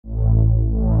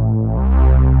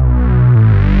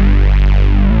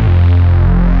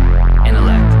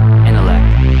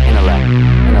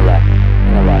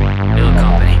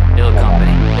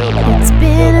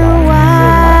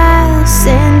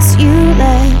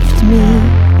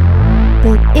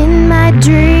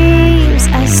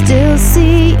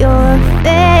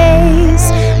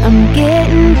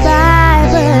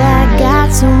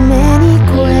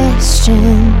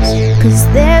'cause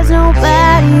there's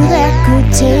nobody that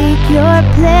could take your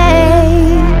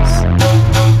place.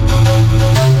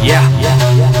 Yeah.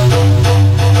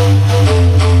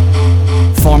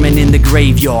 Forming in the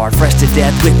graveyard, fresh to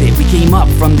death with it. We came up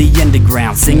from the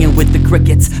underground, singing with the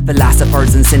crickets,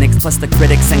 philosophers and cynics, plus the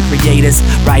critics and creators.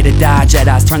 Ride or die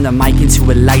Jedis, turn the mic into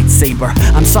a lightsaber.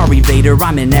 I'm sorry Vader,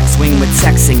 I'm in X-Wing with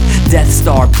texting. Death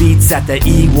Star beats at the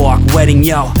Ewok wedding,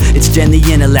 yo. It's Gen the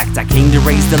Intellect, I came to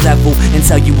raise the level and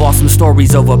tell you awesome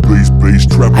stories over bass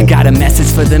treble. I got a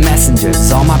message for the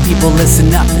messengers, all my people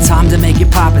listen up. The time to make it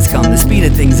pop has come, the speed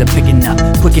of things are picking up.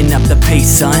 Quicken up the pace,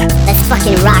 son. Let's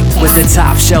fucking rock this. With the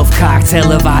top shelf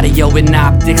cocktail of audio and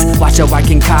optics. Watch how I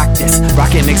concoct this.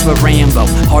 Rocket mixed with Rambo.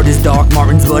 Hard as Doc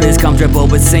Martens, but is comfortable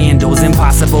with sandals.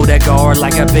 Impossible to guard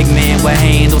like a big man with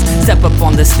handles. Step up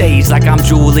on the stage like I'm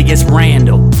Julius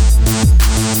Randle.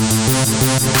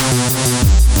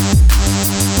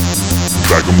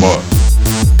 Back 'em up.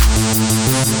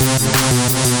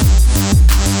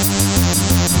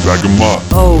 Back 'em up.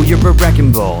 Oh, you're a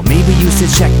wrecking ball. Maybe you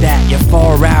should check that. You're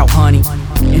far out, honey.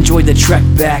 Enjoy the trek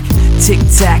back.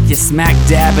 Tic-tac, you smack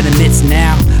dab in the midst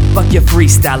now. Fuck your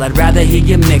freestyle, I'd rather hear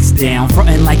you mix down.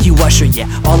 Frontin' like you Usher, yeah.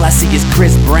 All I see is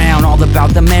Chris Brown. All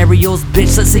about the Mario's,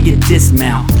 bitch, let's see you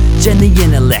dismount. Gen the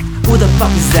Intellect, who the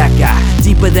fuck is that guy?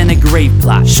 Deeper than a grave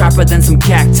plot, sharper than some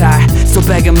cacti. So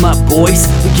bag 'em up, boys,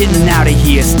 we're getting out of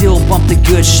here. Still bump the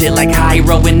good shit like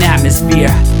Hyro in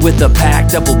Atmosphere. With a pack,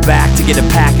 double back to get a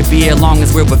pack of beer. Long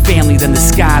as we're with family, then the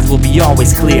skies will be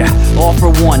always clear. All for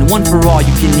one for all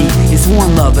you can eat. It's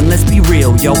one love, and let's be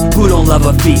real, yo. Who don't love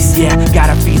a feast? Yeah,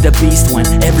 gotta feed the beast when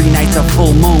every night's a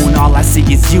full moon. All I see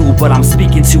is you, but I'm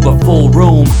speaking to a full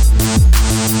room.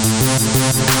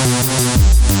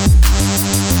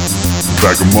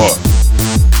 Back 'em up.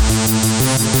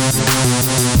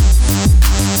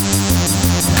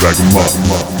 Back 'em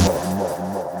up.